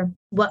her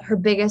what her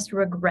biggest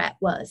regret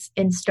was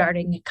in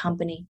starting a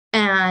company.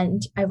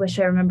 And I wish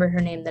I remember her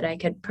name that I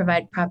could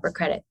provide proper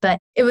credit, but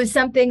it was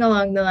something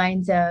along the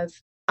lines of,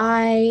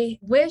 I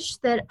wish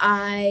that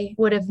I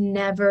would have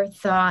never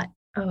thought,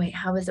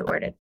 how was it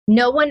worded?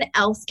 No one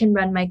else can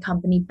run my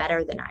company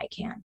better than I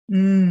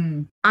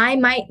can. I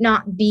might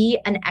not be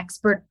an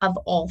expert of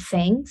all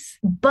things,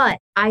 but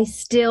I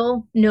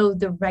still know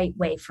the right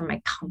way for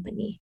my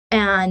company.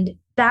 And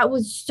that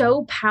was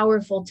so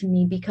powerful to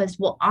me, because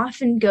we'll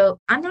often go,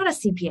 I'm not a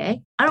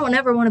CPA. I don't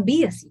ever want to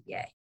be a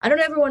CPA. I don't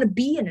ever want to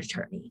be an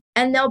attorney.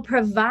 And they'll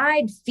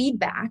provide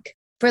feedback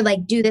for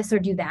like, do this or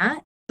do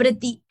that. But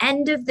at the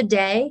end of the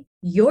day,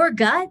 your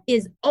gut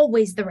is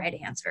always the right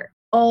answer.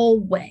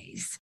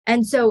 Always.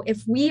 And so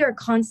if we are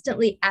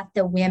constantly at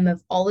the whim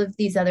of all of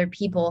these other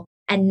people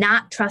and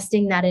not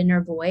trusting that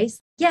inner voice,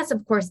 yes,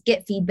 of course,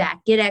 get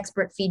feedback, get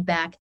expert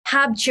feedback,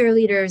 have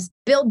cheerleaders,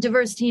 build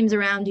diverse teams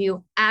around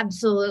you.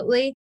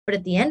 Absolutely. But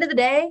at the end of the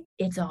day,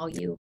 it's all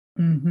you.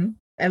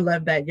 I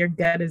love that. Your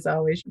gut is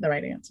always the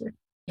right answer.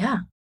 Yeah.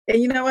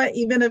 And you know what?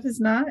 Even if it's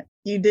not,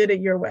 you did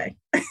it your way.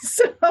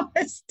 So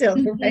it's still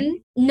the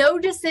right. No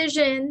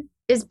decision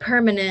is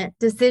permanent.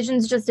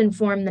 Decisions just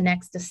inform the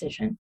next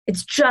decision.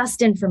 It's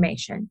just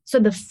information. So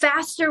the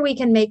faster we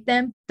can make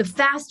them, the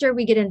faster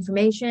we get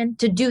information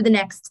to do the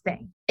next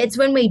thing. It's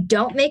when we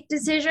don't make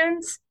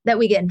decisions that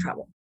we get in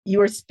trouble.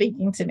 You are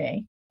speaking to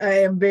me. I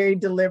am very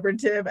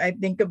deliberative. I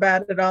think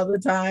about it all the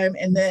time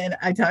and then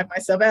I talk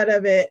myself out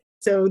of it.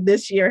 So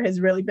this year has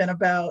really been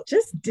about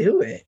just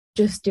do it.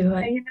 Just do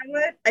it. And you know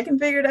what? I can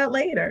figure it out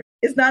later.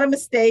 It's not a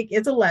mistake.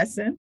 It's a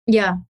lesson.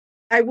 Yeah.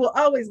 I will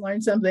always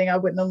learn something I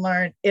wouldn't have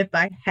learned if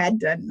I had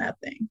done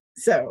nothing.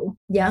 So,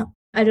 yeah.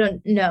 I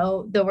don't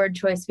know the word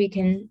choice we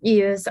can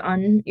use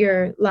on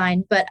your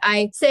line, but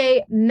I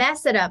say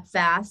mess it up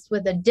fast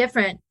with a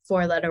different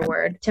 4-letter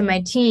word to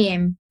my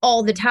team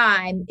all the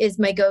time is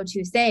my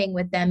go-to saying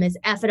with them is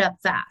F it up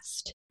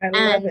fast. I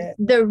love it.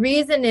 The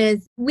reason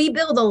is we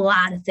build a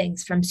lot of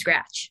things from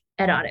scratch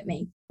at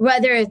AuditMate,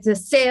 whether it's a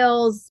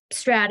sales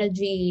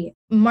strategy,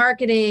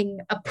 marketing,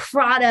 a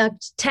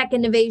product, tech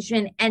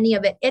innovation, any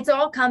of it, it's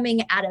all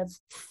coming out of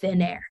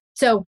thin air.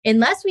 So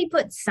unless we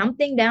put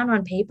something down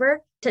on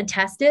paper to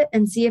test it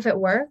and see if it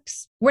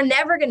works, we're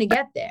never going to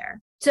get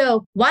there.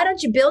 So why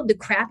don't you build the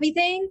crappy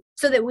thing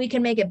so that we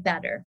can make it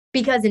better?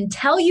 Because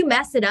until you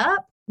mess it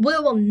up, we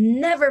will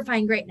never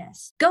find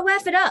greatness. Go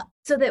F it up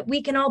so that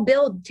we can all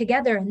build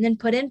together and then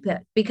put input.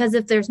 Because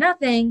if there's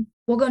nothing,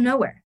 we'll go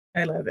nowhere.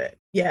 I love it.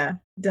 Yeah.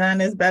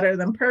 Done is better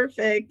than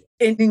perfect.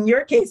 And in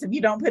your case, if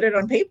you don't put it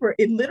on paper,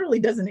 it literally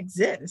doesn't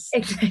exist.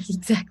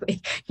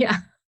 Exactly. Yeah.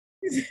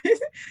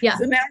 Yeah.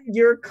 So now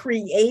you're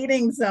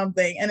creating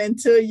something. And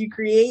until you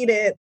create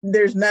it,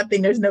 there's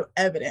nothing, there's no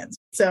evidence.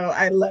 So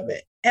I love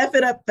it. F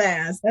it up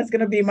fast. That's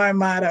going to be my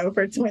motto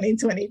for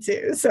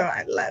 2022. So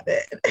I love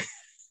it.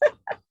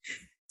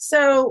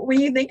 So when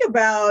you think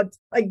about,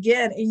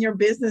 again, in your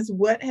business,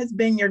 what has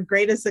been your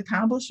greatest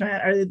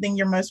accomplishment or the thing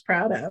you're most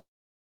proud of?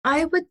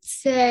 I would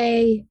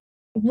say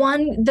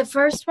the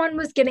first one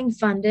was getting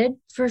funded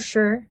for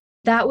sure.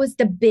 That was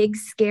the big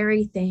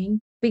scary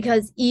thing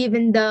because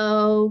even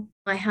though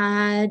I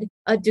had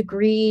a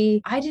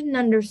degree, I didn't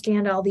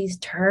understand all these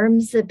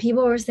terms that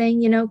people were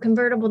saying,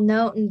 convertible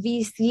note and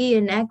VC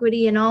and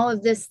equity and all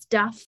of this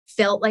stuff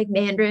felt like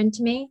Mandarin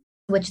to me,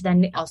 which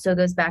then also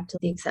goes back to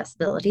the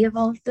accessibility of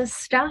all of this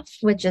stuff,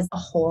 which is a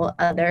whole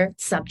other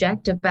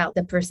subject about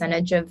the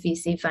percentage of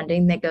VC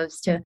funding that goes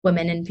to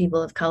women and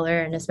people of color,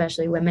 and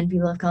especially women,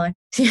 people of color,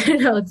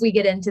 if we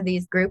get into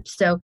these groups.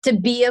 So to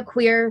be a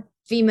queer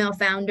female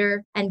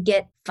founder and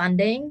get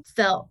funding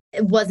felt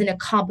it was an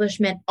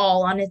accomplishment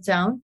all on its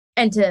own.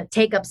 And to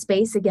take up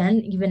space again,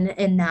 even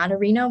in that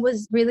arena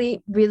was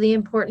really, really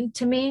important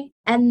to me.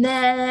 And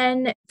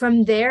then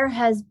from there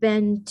has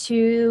been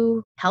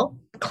to help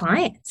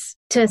clients,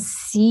 to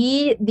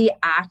see the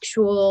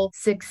actual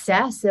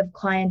success of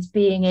clients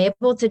being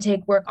able to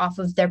take work off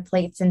of their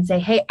plates and say,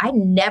 hey, I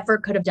never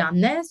could have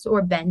done this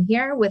or been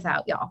here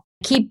without y'all.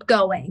 Keep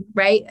going,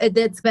 right?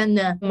 That's been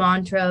the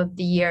mantra of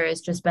the year,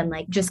 has just been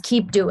like, just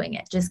keep doing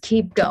it. Just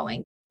keep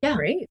going. Yeah.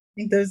 Great. I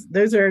think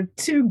those are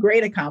two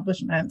great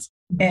accomplishments.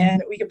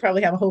 And we could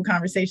probably have a whole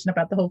conversation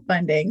about the whole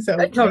funding. So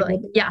totally.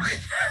 Yeah.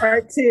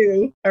 Part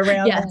 2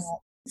 around yes. that.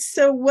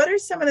 So what are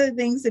some of the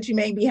things that you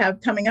maybe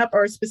have coming up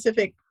or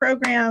specific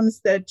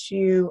programs that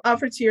you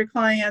offer to your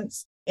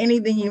clients?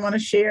 Anything you want to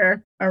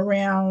share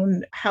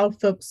around how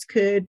folks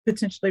could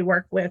potentially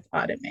work with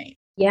AuditMate?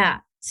 Yeah.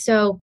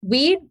 So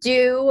we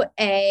do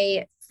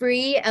a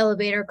free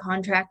elevator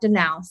contract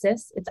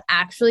analysis. It's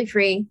actually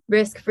free,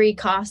 risk-free,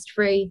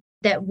 cost-free,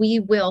 that we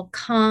will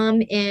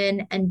come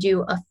in and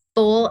do a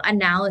full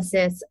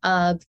analysis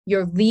of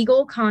your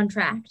legal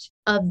contract,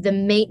 of the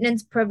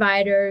maintenance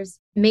providers,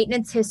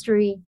 maintenance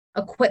history,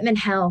 equipment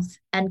health,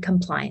 and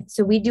compliance.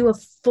 So we do a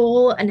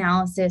full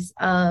analysis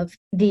of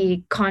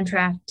the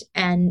contract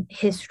and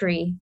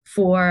history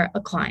for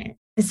a client.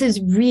 This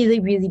is really,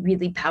 really,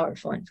 really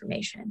powerful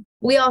information.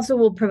 We also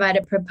will provide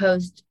a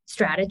proposed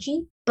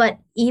strategy, but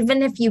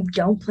even if you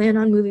don't plan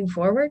on moving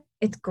forward,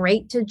 it's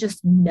great to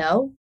just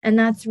know. And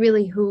that's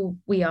really who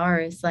we are,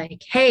 is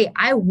like, hey,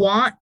 I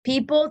want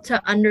people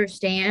to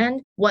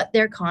understand what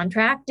their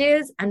contract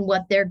is and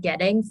what they're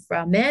getting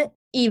from it,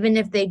 even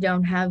if they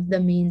don't have the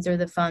means or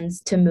the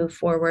funds to move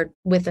forward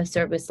with a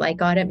service like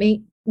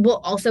AuditMate.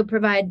 We'll also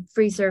provide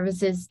free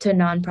services to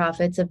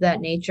nonprofits of that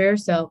nature.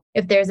 So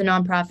if there's a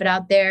nonprofit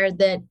out there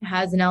that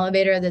has an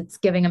elevator that's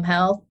giving them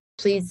help,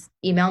 please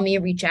email me,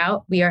 reach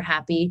out. We are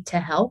happy to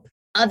help.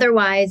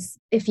 Otherwise,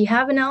 if you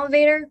have an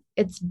elevator,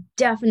 it's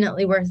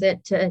definitely worth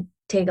it to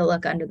take a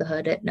look under the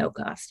hood at no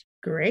cost.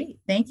 Great.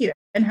 Thank you.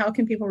 And how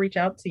can people reach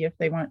out to you if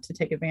they want to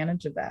take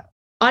advantage of that?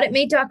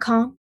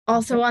 Auditmate.com.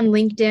 Also on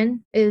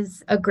LinkedIn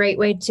is a great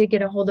way to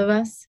get a hold of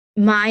us.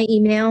 My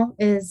email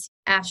is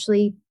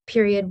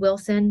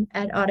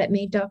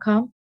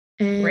ashley.wilson@auditmate.com.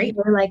 And Great.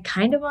 we're like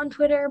kind of on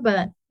Twitter,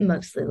 but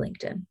mostly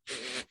LinkedIn.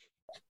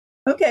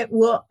 Okay,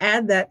 we'll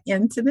add that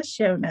into the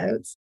show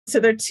notes. So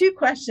there are 2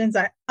 questions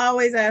I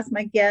always ask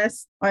my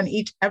guests on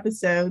each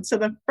episode. So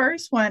the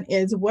first one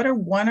is, what are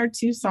 1 or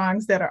 2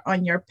 songs that are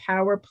on your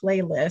power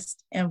playlist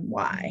and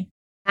why?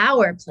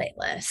 Power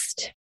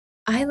playlist.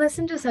 I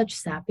listen to such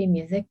sappy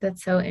music.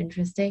 That's so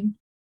interesting.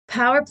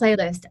 Power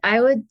playlist. I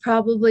would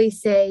probably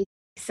say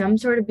some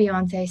sort of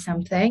Beyonce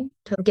something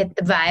to get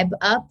the vibe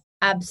up.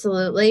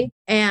 Absolutely.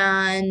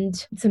 And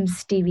some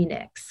Stevie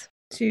Nicks.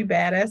 Two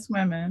badass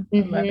women. I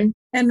love it.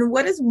 And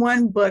what is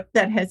one book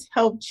that has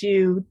helped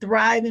you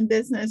thrive in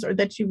business or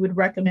that you would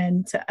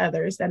recommend to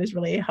others that has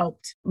really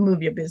helped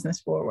move your business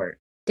forward?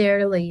 Dare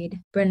to Lead,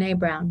 Brené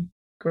Brown.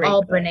 Great.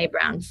 All Brené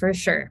Brown for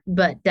sure,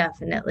 but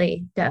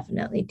definitely Dare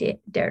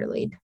to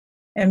Lead.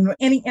 And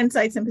any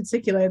insights in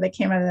particular that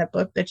came out of that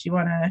book that you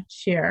want to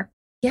share?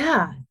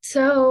 Yeah.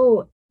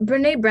 So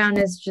Brené Brown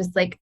is just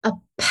like a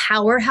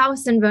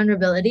powerhouse in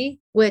vulnerability,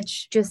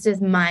 which just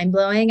is mind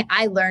blowing.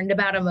 I learned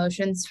about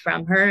emotions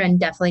from her, and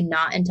definitely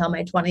not until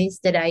my 20s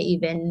did I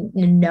even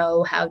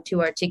know how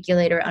to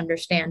articulate or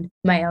understand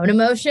my own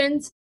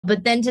emotions.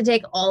 But then to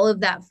take all of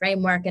that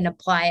framework and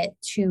apply it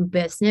to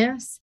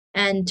business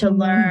and to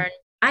learn,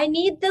 I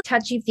need the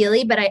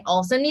touchy-feely, but I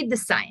also need the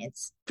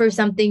science for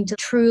something to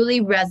truly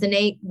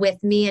resonate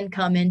with me and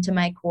come into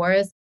my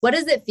cores. What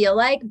does it feel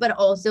like? But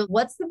also,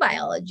 what's the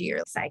biology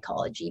or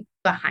psychology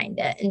behind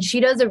it? And she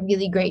does a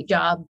really great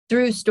job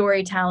through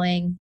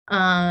storytelling,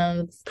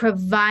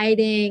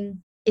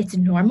 providing it's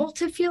normal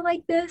to feel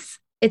like this.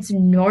 It's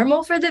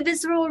normal for the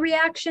visceral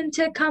reaction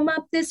to come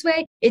up this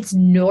way. It's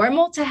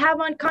normal to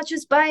have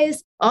unconscious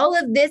bias. All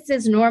of this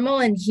is normal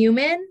and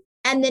human.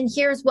 And then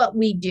here's what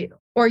we do,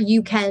 or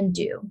you can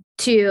do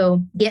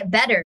to get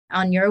better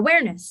on your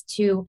awareness,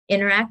 to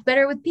interact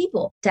better with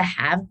people, to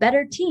have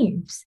better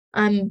teams.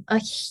 I'm a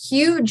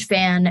huge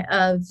fan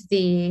of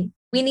we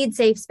need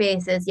safe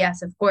spaces.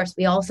 Yes, of course.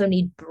 We also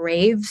need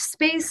brave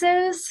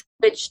spaces,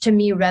 which to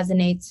me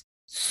resonates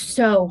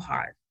so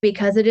hard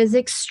because it is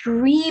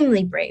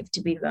extremely brave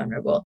to be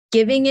vulnerable.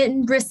 Giving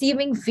and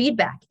receiving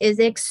feedback is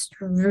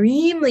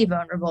extremely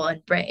vulnerable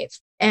and brave.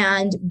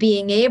 And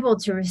being able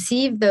to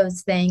receive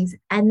those things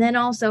and then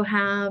also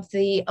have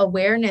the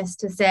awareness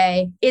to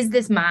say, is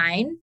this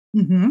mine?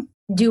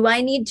 Do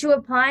I need to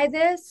apply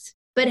this?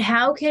 But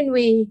how can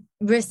we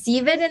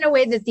receive it in a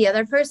way that the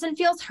other person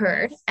feels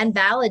heard and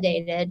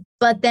validated?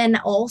 But then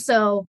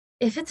also,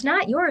 if it's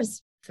not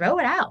yours, throw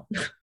it out.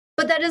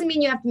 But that doesn't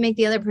mean you have to make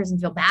the other person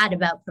feel bad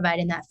about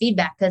providing that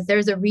feedback, because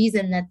there's a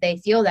reason that they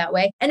feel that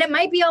way. And it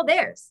might be all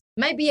theirs.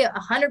 It might be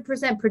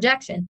 100%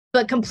 projection,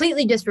 but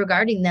completely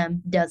disregarding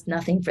them does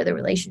nothing for the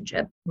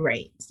relationship.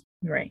 Right.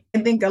 I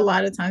think a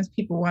lot of times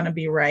people want to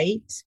be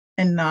right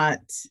and not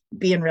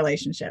be in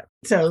relationship.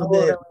 So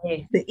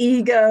the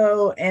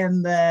ego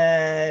and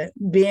the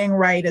being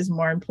right is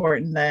more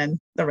important than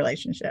the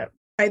relationship.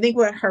 I think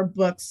what her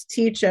books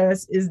teach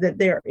us is that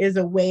there is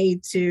a way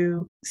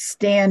to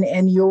stand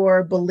in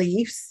your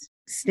beliefs,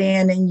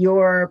 stand in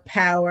your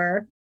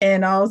power,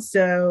 and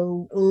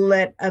also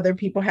let other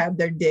people have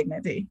their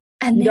dignity.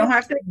 And you don't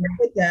have to agree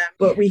with them,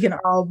 but we can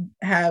all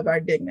have our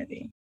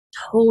dignity.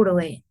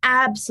 Totally.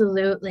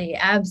 Absolutely.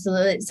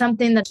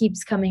 Something that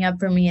keeps coming up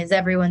for me is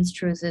everyone's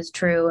truth is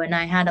true. And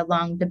I had a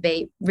long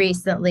debate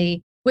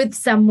recently with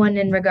someone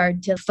in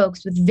regard to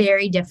folks with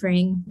very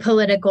differing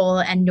political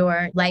and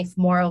or life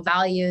moral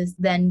values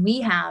than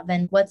we have.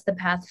 And what's the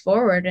path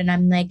forward? And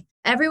I'm like,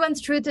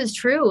 everyone's truth is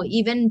true,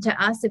 even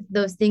to us, if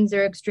those things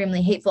are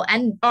extremely hateful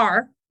and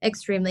are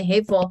extremely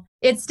hateful,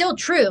 it's still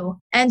true.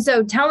 And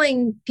so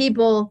telling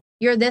people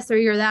you're this or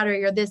you're that, or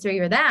you're this or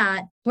you're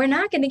that, we're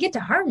not going to get to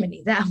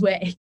harmony that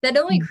way. That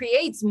only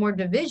creates more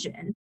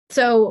division.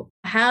 So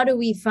how do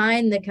we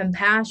find the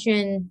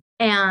compassion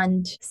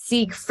and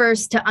seek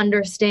first to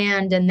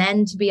understand and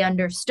then to be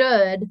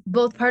understood?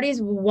 Both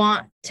parties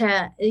want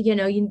to,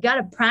 you got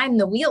to prime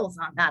the wheels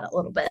on that a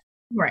little bit.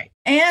 Right.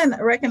 And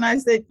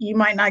recognize that you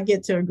might not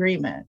get to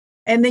agreement.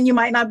 And then you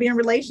might not be in a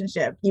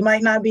relationship. You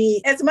might not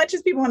be, as much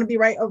as people want to be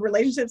right over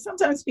relationships,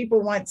 sometimes people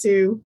want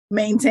to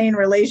maintain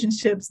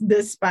relationships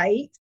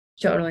despite.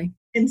 Totally.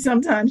 And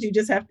sometimes you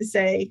just have to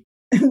say,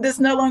 this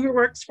no longer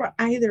works for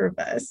either of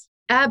us.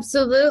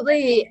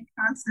 Absolutely.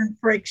 Constant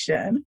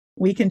friction.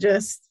 We can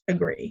just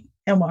agree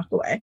and walk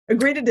away.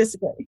 Agree to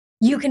disagree.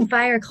 You can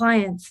fire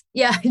clients.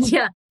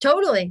 Yeah,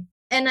 totally.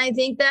 And I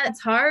think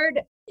that's hard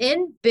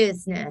in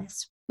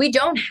business. We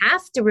don't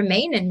have to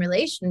remain in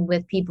relation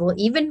with people,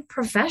 even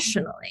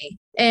professionally.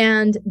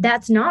 And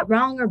that's not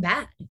wrong or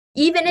bad.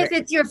 Even if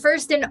it's your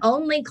first and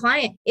only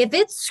client, if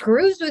it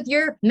screws with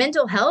your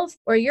mental health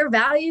or your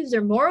values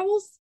or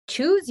morals,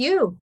 choose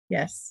you.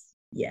 Yes.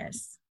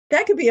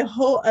 That could be a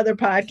whole other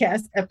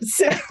podcast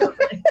episode.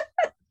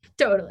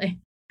 Totally.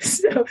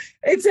 So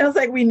it sounds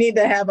like we need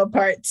to have a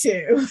part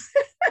 2.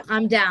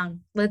 I'm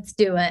down. Let's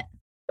do it.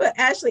 Well,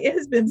 Ashley, it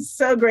has been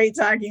so great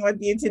talking with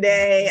you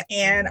today.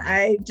 And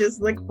I just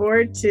look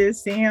forward to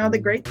seeing all the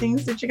great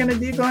things that you're going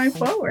to do going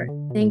forward.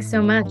 Thanks so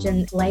much.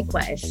 And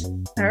likewise.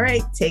 All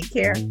right. Take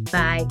care.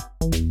 Bye.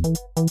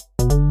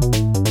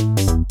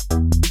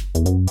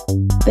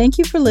 Thank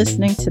you for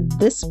listening to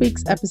this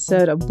week's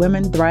episode of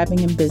Women Thriving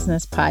in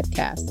Business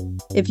podcast.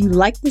 If you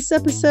like this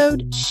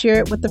episode, share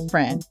it with a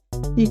friend.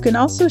 You can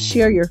also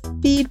share your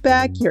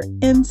feedback, your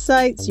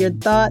insights, your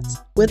thoughts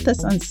with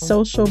us on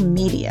social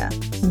media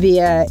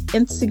via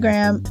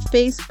Instagram,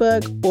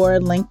 Facebook, or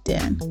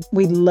LinkedIn.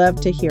 We'd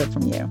love to hear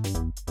from you.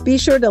 Be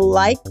sure to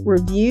like,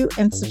 review,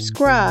 and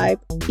subscribe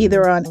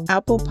either on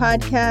Apple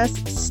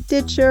Podcasts,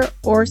 Stitcher,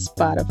 or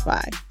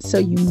Spotify so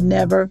you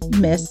never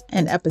miss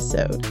an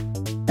episode.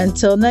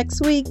 Until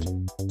next week,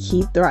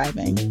 keep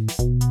thriving.